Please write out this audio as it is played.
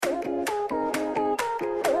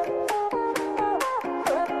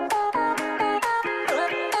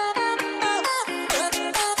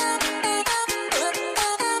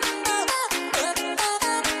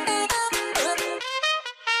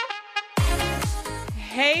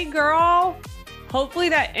Hey girl, hopefully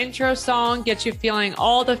that intro song gets you feeling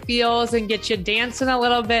all the feels and gets you dancing a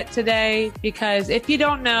little bit today, because if you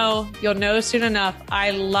don't know, you'll know soon enough.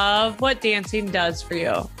 I love what dancing does for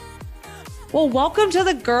you. Well, welcome to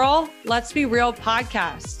the Girl Let's Be Real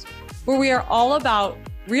podcast, where we are all about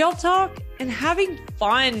real talk and having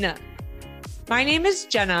fun. My name is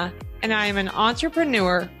Jenna, and I am an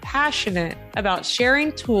entrepreneur passionate about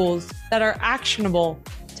sharing tools that are actionable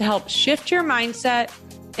to help shift your mindset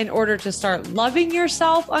in order to start loving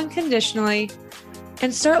yourself unconditionally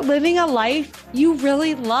and start living a life you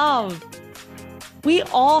really love. We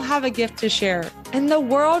all have a gift to share, and the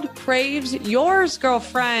world craves yours,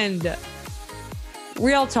 girlfriend.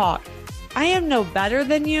 Real talk. I am no better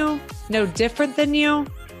than you, no different than you.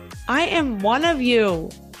 I am one of you.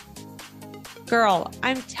 Girl,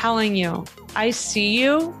 I'm telling you, I see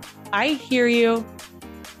you, I hear you,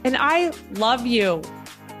 and I love you.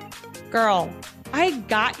 Girl, I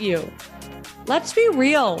got you. Let's be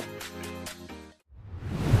real.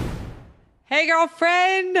 Hey,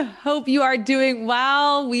 girlfriend. Hope you are doing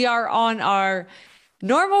well. We are on our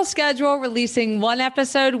normal schedule, releasing one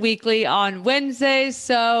episode weekly on Wednesdays.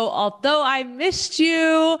 So although I missed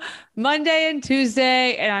you Monday and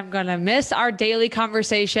Tuesday, and I'm going to miss our daily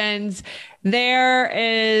conversations, there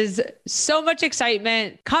is so much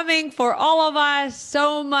excitement coming for all of us,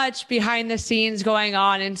 so much behind the scenes going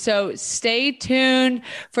on. And so stay tuned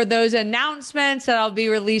for those announcements that I'll be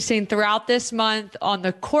releasing throughout this month on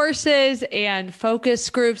the courses and focus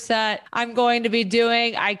groups that I'm going to be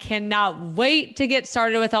doing. I cannot wait to get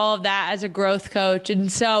started with all of that as a growth coach.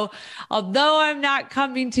 And so although I'm not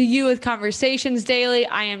coming to you with conversations daily,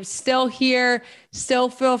 I am still here. Still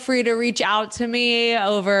feel free to reach out to me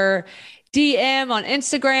over DM on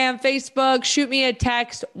Instagram, Facebook, shoot me a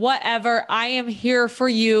text, whatever. I am here for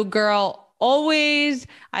you, girl. Always.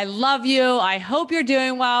 I love you. I hope you're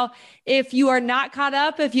doing well. If you are not caught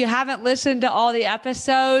up, if you haven't listened to all the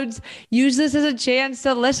episodes, use this as a chance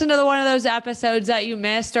to listen to one of those episodes that you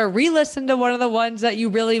missed, or re-listen to one of the ones that you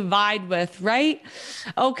really vibe with, right?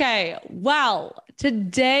 Okay. Well,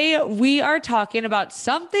 today we are talking about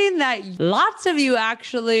something that lots of you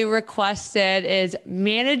actually requested, is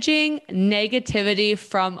managing negativity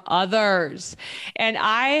from others. And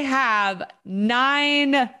I have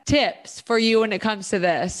 9 tips for you when it comes to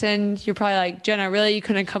this. And you're probably like, Jenna, really? You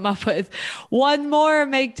couldn't come up with one more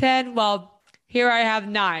and make 10? Well, here I have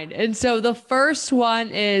 9. And so the first one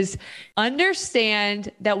is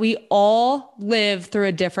understand that we all live through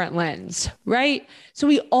a different lens, right? So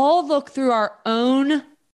we all look through our own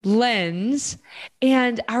lens,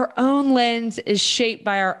 and our own lens is shaped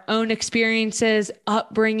by our own experiences,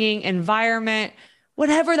 upbringing, environment,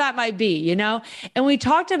 whatever that might be, you know? And we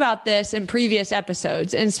talked about this in previous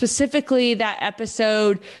episodes, and specifically that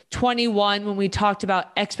episode 21, when we talked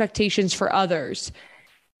about expectations for others.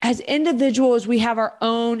 As individuals, we have our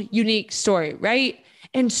own unique story, right?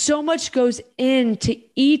 And so much goes into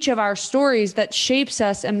each of our stories that shapes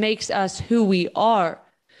us and makes us who we are.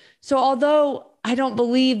 So although I don't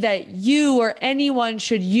believe that you or anyone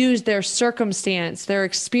should use their circumstance, their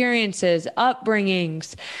experiences,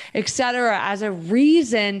 upbringings, etc., as a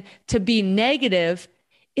reason to be negative,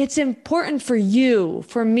 it's important for you,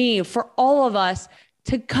 for me, for all of us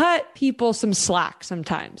to cut people some slack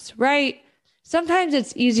sometimes, right? Sometimes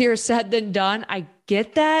it's easier said than done. I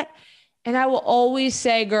get that. And I will always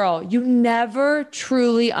say, girl, you never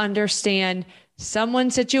truly understand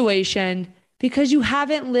someone's situation because you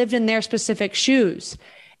haven't lived in their specific shoes.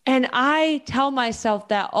 And I tell myself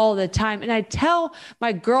that all the time. And I tell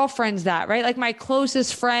my girlfriends that, right? Like my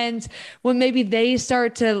closest friends, when maybe they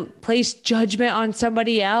start to place judgment on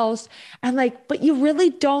somebody else, I'm like, but you really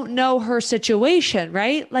don't know her situation,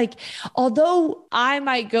 right? Like, although I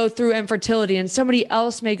might go through infertility and somebody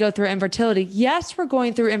else may go through infertility, yes, we're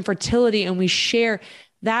going through infertility and we share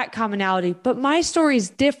that commonality, but my story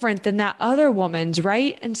is different than that other woman's,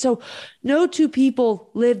 right? And so no two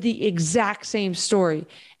people live the exact same story.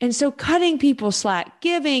 And so cutting people slack,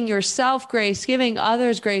 giving yourself grace, giving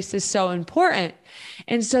others grace is so important.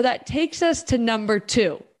 And so that takes us to number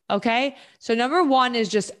 2, okay? So number 1 is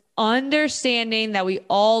just understanding that we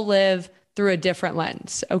all live through a different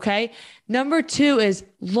lens, okay? Number 2 is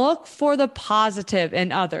look for the positive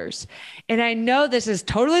in others. And I know this is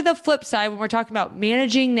totally the flip side when we're talking about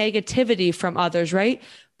managing negativity from others, right?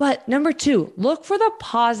 But number 2, look for the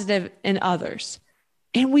positive in others.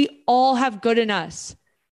 And we all have good in us.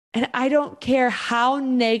 And I don't care how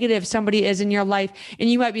negative somebody is in your life. And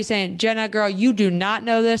you might be saying, Jenna, girl, you do not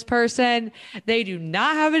know this person. They do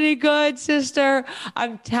not have any good, sister.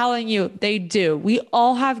 I'm telling you, they do. We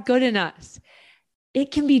all have good in us.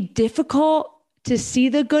 It can be difficult to see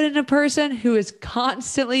the good in a person who is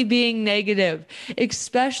constantly being negative,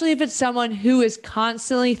 especially if it's someone who is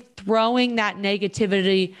constantly throwing that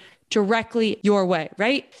negativity directly your way,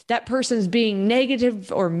 right? That person's being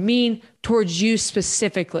negative or mean towards you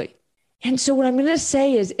specifically. And so what I'm going to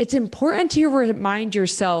say is it's important to remind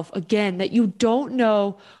yourself again that you don't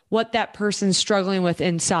know what that person's struggling with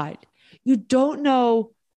inside. You don't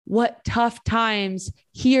know what tough times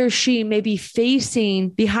he or she may be facing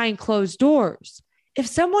behind closed doors. If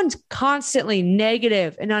someone's constantly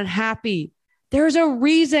negative and unhappy, there's a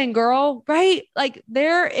reason, girl, right? Like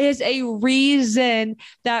there is a reason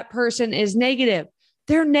that person is negative.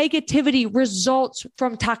 Their negativity results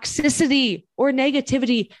from toxicity or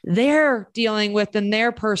negativity they're dealing with in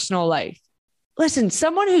their personal life. Listen,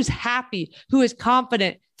 someone who's happy, who is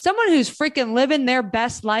confident, someone who's freaking living their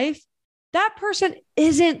best life, that person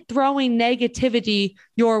isn't throwing negativity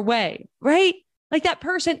your way, right? Like that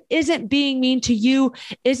person isn't being mean to you,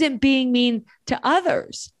 isn't being mean to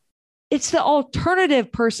others. It's the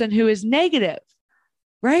alternative person who is negative,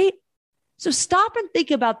 right? So stop and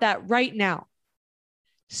think about that right now.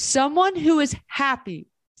 Someone who is happy,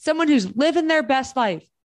 someone who's living their best life,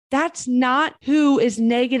 that's not who is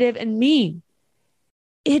negative and mean.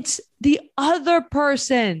 It's the other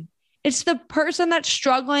person. It's the person that's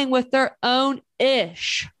struggling with their own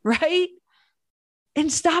ish, right?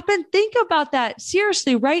 And stop and think about that.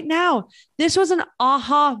 Seriously, right now, this was an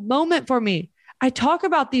aha moment for me. I talk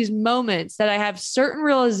about these moments that I have certain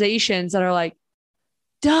realizations that are like,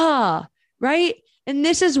 duh, right? And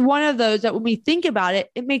this is one of those that when we think about it,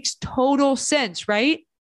 it makes total sense, right?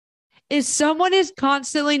 If someone is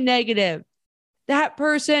constantly negative, that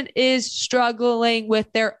person is struggling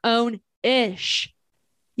with their own ish.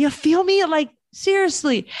 You feel me? Like,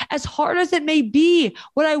 seriously, as hard as it may be,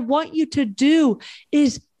 what I want you to do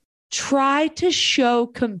is try to show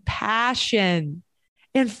compassion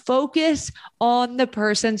and focus on the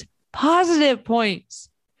person's positive points.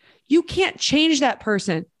 You can't change that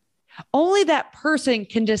person. Only that person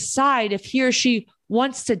can decide if he or she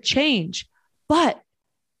wants to change. But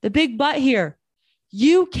the big but here,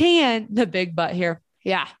 you can, the big but here.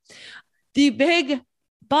 Yeah. The big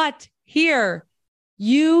but here,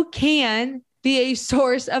 you can be a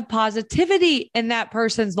source of positivity in that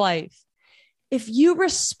person's life. If you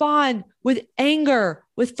respond with anger,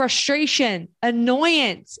 with frustration,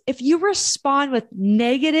 annoyance, if you respond with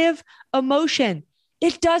negative emotion,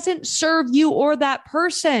 it doesn't serve you or that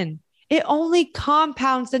person. It only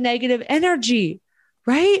compounds the negative energy,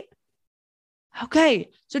 right? Okay.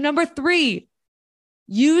 So number 3,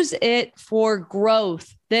 use it for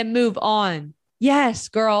growth, then move on. Yes,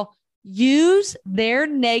 girl. Use their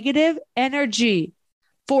negative energy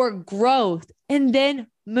for growth and then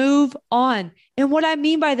move on. And what I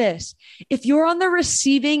mean by this, if you're on the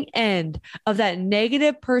receiving end of that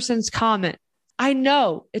negative person's comment, I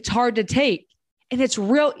know it's hard to take and it's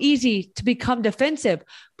real easy to become defensive.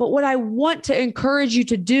 But what I want to encourage you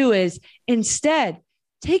to do is instead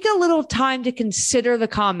take a little time to consider the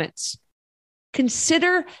comments.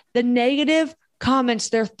 Consider the negative comments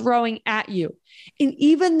they're throwing at you. And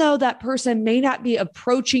even though that person may not be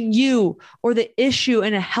approaching you or the issue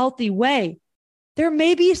in a healthy way, there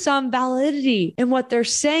may be some validity in what they're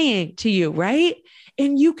saying to you, right?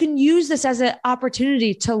 And you can use this as an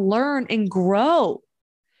opportunity to learn and grow.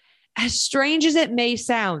 As strange as it may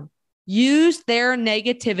sound, use their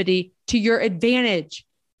negativity to your advantage.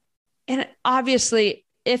 And obviously,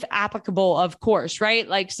 if applicable, of course, right?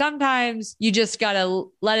 Like sometimes you just got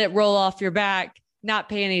to let it roll off your back, not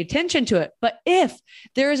pay any attention to it. But if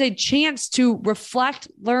there is a chance to reflect,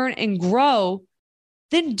 learn, and grow,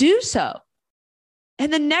 then do so.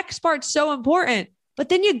 And the next part's so important, but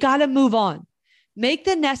then you got to move on, make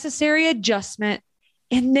the necessary adjustment,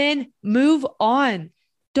 and then move on.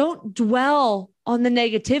 Don't dwell on the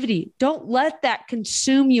negativity. Don't let that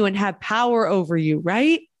consume you and have power over you,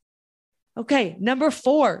 right? Okay, number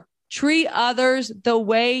 4, treat others the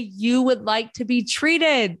way you would like to be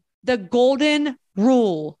treated. The golden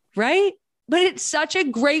rule, right? But it's such a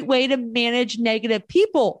great way to manage negative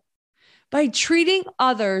people. By treating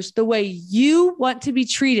others the way you want to be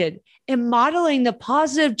treated and modeling the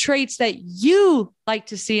positive traits that you like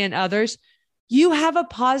to see in others, you have a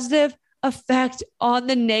positive effect on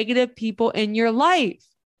the negative people in your life.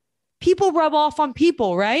 People rub off on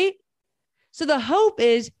people, right? So the hope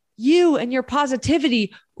is you and your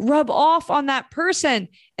positivity rub off on that person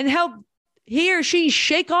and help he or she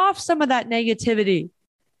shake off some of that negativity.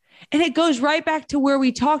 And it goes right back to where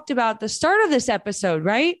we talked about at the start of this episode,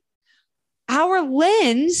 right? Our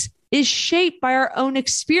lens is shaped by our own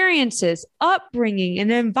experiences, upbringing,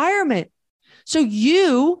 and environment. So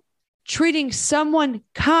you treating someone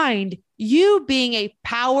kind, you being a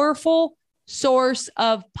powerful source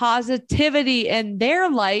of positivity in their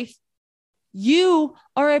life, you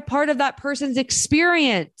are a part of that person's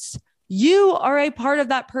experience. You are a part of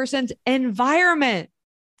that person's environment.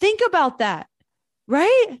 Think about that,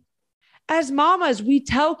 right? As mamas, we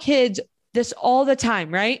tell kids this all the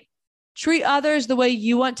time, right? Treat others the way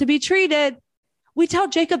you want to be treated. We tell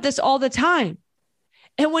Jacob this all the time.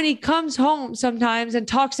 And when he comes home sometimes and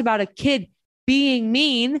talks about a kid being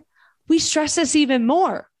mean, we stress this even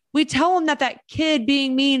more. We tell him that that kid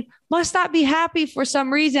being mean must not be happy for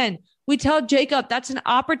some reason. We tell Jacob that's an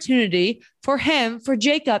opportunity for him, for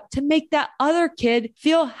Jacob, to make that other kid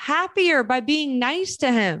feel happier by being nice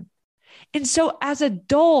to him. And so as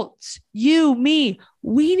adults, you, me,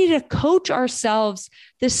 we need to coach ourselves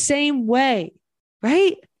the same way,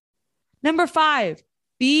 right? Number 5,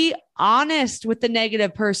 be honest with the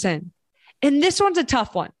negative person. And this one's a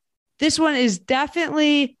tough one. This one is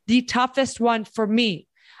definitely the toughest one for me.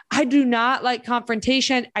 I do not like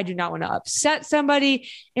confrontation. I do not want to upset somebody.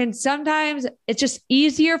 And sometimes it's just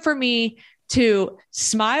easier for me to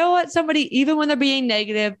smile at somebody, even when they're being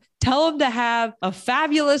negative, tell them to have a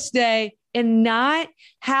fabulous day and not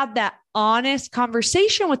have that honest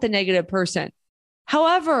conversation with the negative person.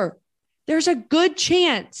 However, there's a good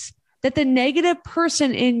chance that the negative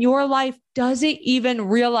person in your life doesn't even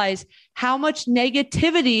realize how much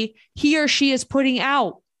negativity he or she is putting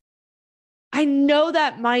out. I know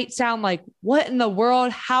that might sound like, what in the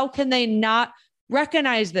world? How can they not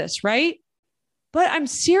recognize this, right? But I'm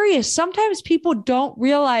serious. Sometimes people don't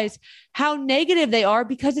realize how negative they are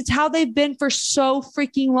because it's how they've been for so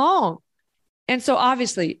freaking long. And so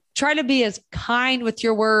obviously, try to be as kind with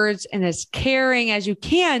your words and as caring as you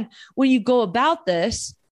can when you go about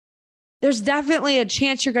this. There's definitely a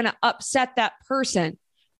chance you're going to upset that person.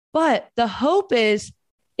 But the hope is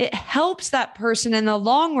it helps that person in the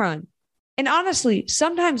long run. And honestly,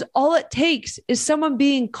 sometimes all it takes is someone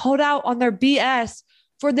being called out on their BS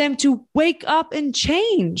for them to wake up and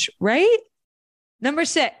change, right? Number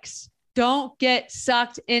 6, don't get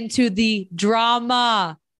sucked into the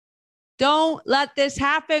drama. Don't let this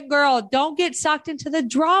happen, girl. Don't get sucked into the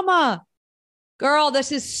drama. Girl,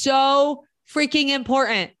 this is so freaking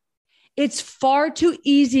important. It's far too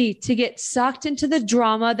easy to get sucked into the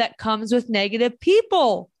drama that comes with negative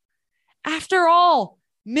people. After all,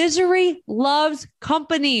 misery loves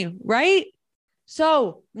company, right?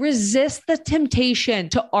 So resist the temptation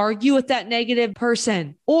to argue with that negative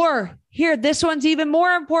person. Or here, this one's even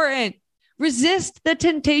more important. Resist the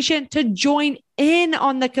temptation to join in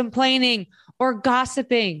on the complaining or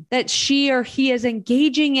gossiping that she or he is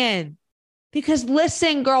engaging in. Because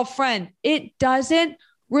listen, girlfriend, it doesn't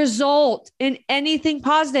result in anything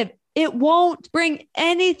positive. It won't bring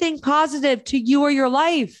anything positive to you or your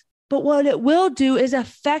life. But what it will do is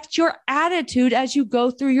affect your attitude as you go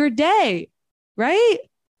through your day, right?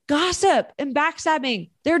 Gossip and backstabbing,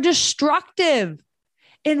 they're destructive.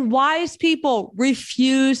 And wise people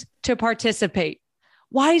refuse to participate.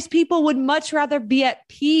 Wise people would much rather be at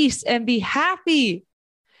peace and be happy.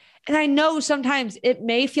 And I know sometimes it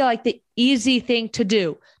may feel like the easy thing to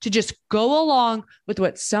do, to just go along with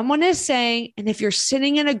what someone is saying. And if you're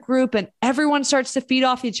sitting in a group and everyone starts to feed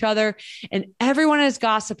off each other and everyone is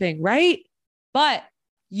gossiping, right? But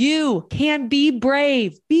you can be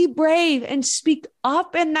brave and speak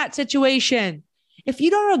up in that situation. If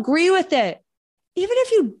you don't agree with it, even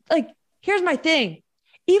if you here's my thing,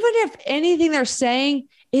 even if anything they're saying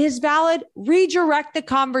is valid, redirect the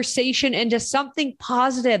conversation into something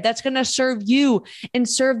positive that's going to serve you and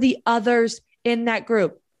serve the others in that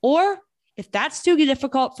group. Or if that's too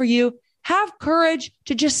difficult for you, have courage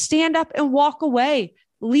to just stand up and walk away.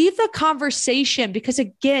 Leave the conversation because,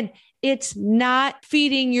 again, it's not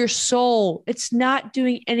feeding your soul. It's not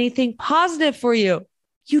doing anything positive for you.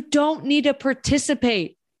 You don't need to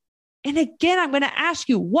participate. And again, I'm going to ask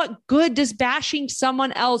you, what good does bashing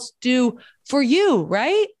someone else do for you,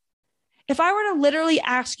 right? If I were to literally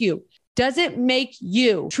ask you, does it make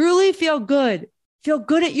you truly feel good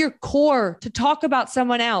at your core to talk about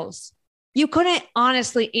someone else? You couldn't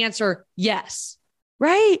honestly answer yes,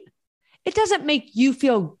 right? It doesn't make you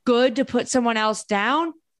feel good to put someone else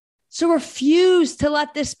down. So refuse to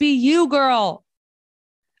let this be you, girl.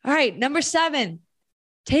 All right, number 7.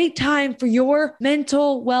 Take time for your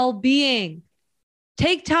mental well-being.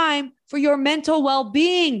 Take time for your mental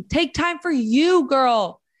well-being. Take time for you,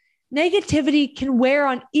 girl. Negativity can wear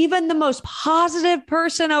on even the most positive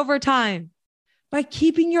person over time. By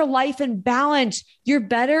keeping your life in balance, you're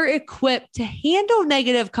better equipped to handle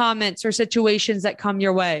negative comments or situations that come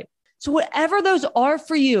your way. So whatever those are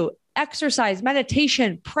for you, exercise,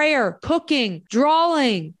 meditation, prayer, cooking,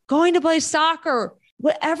 drawing, going to play soccer,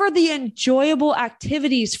 whatever the enjoyable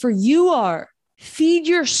activities for you are. Feed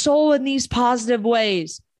your soul in these positive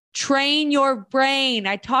ways. Train your brain.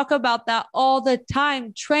 I talk about that all the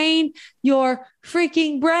time. Train your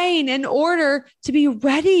freaking brain in order to be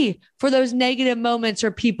ready for those negative moments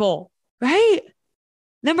or people, right?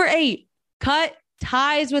 Number 8, cut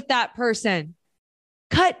ties with that person.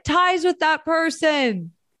 Cut ties with that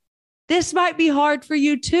person. This might be hard for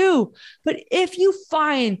you too, but if you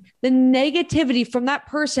find the negativity from that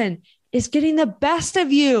person is getting the best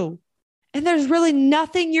of you, and there's really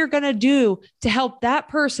nothing you're going to do to help that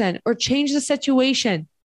person or change the situation,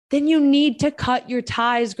 then you need to cut your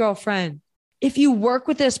ties, girlfriend. If you work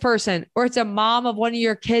with this person or it's a mom of one of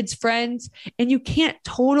your kids' friends and you can't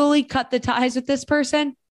totally cut the ties with this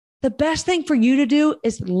person, the best thing for you to do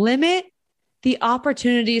is limit the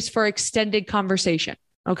opportunities for extended conversation.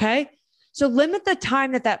 Okay. So limit the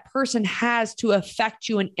time that that person has to affect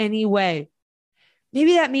you in any way.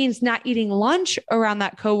 Maybe that means not eating lunch around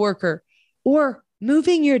that coworker or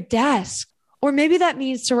moving your desk. Or maybe that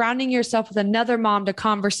means surrounding yourself with another mom to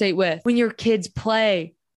conversate with when your kids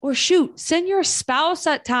play. Or shoot, send your spouse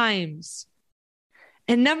at times.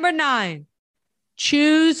 And number 9,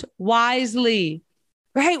 choose wisely.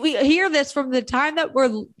 Right? We hear this from the time that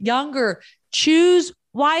we're younger. Choose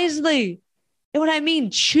wisely. And what I mean,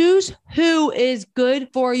 choose who is good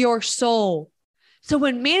for your soul. So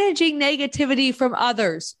when managing negativity from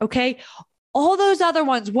others, okay, all those other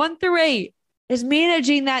ones, 1 through 8, is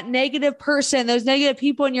managing that negative person, those negative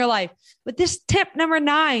people in your life. But this tip number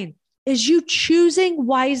 9 is you choosing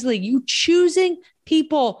wisely, you choosing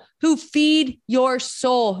people who feed your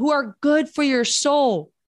soul, who are good for your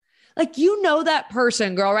soul. Like, you know that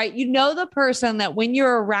person, girl, right? You know the person that when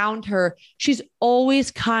you're around her, she's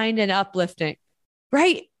always kind and uplifting,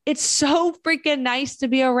 right? It's so freaking nice to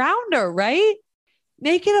be around her, right?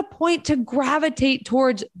 Make it a point to gravitate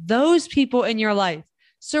towards those people in your life.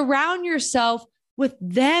 Surround yourself with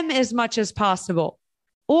them as much as possible.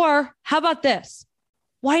 Or how about this?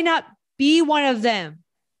 Why not be one of them?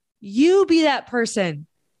 You be that person.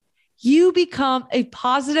 You become a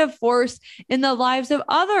positive force in the lives of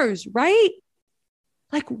others, right?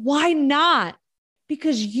 Like, why not?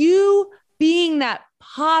 Because you being that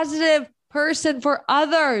positive person for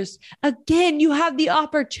others, again, you have the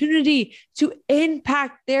opportunity to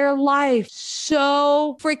impact their life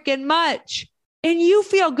so freaking much. And you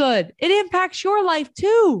feel good. It impacts your life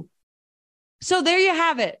too. So there you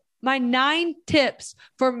have it. My 9 tips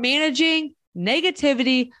for managing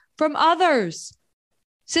negativity from others.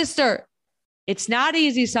 Sister, it's not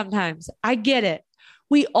easy sometimes. I get it.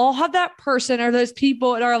 We all have that person or those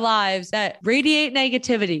people in our lives that radiate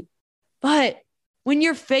negativity. But when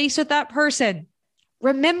you're faced with that person,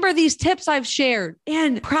 remember these tips I've shared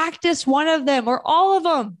and practice one of them or all of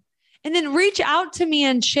them. And then reach out to me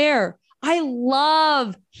and share. I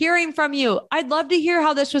love hearing from you. I'd love to hear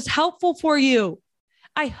how this was helpful for you.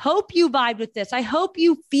 I hope you vibe with this. I hope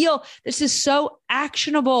you feel this is so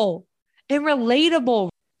actionable and relatable.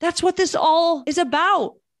 That's what this all is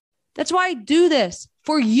about. That's why I do this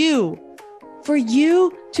for you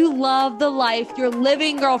to love the life you're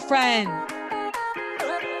living, girlfriend.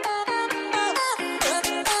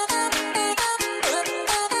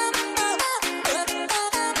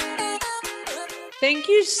 Thank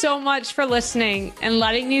you so much for listening and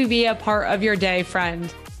letting me be a part of your day,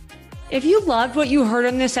 friend. If you loved what you heard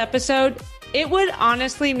on this episode, it would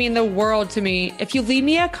honestly mean the world to me if you leave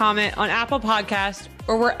me a comment on Apple Podcasts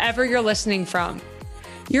or wherever you're listening from.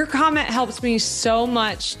 Your comment helps me so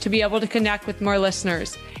much to be able to connect with more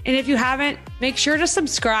listeners. And if you haven't, make sure to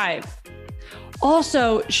subscribe.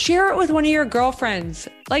 Also, share it with one of your girlfriends.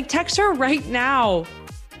 Like, text her right now.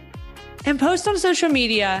 And post on social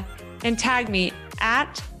media and tag me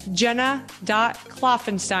at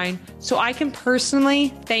jenna.kloffenstein so I can personally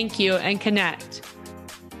thank you and connect.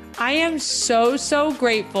 I am so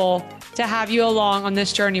grateful to have you along on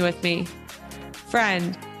this journey with me.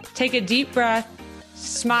 Friend, take a deep breath,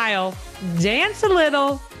 smile, dance a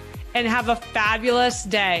little, and have a fabulous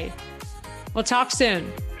day. We'll talk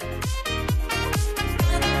soon.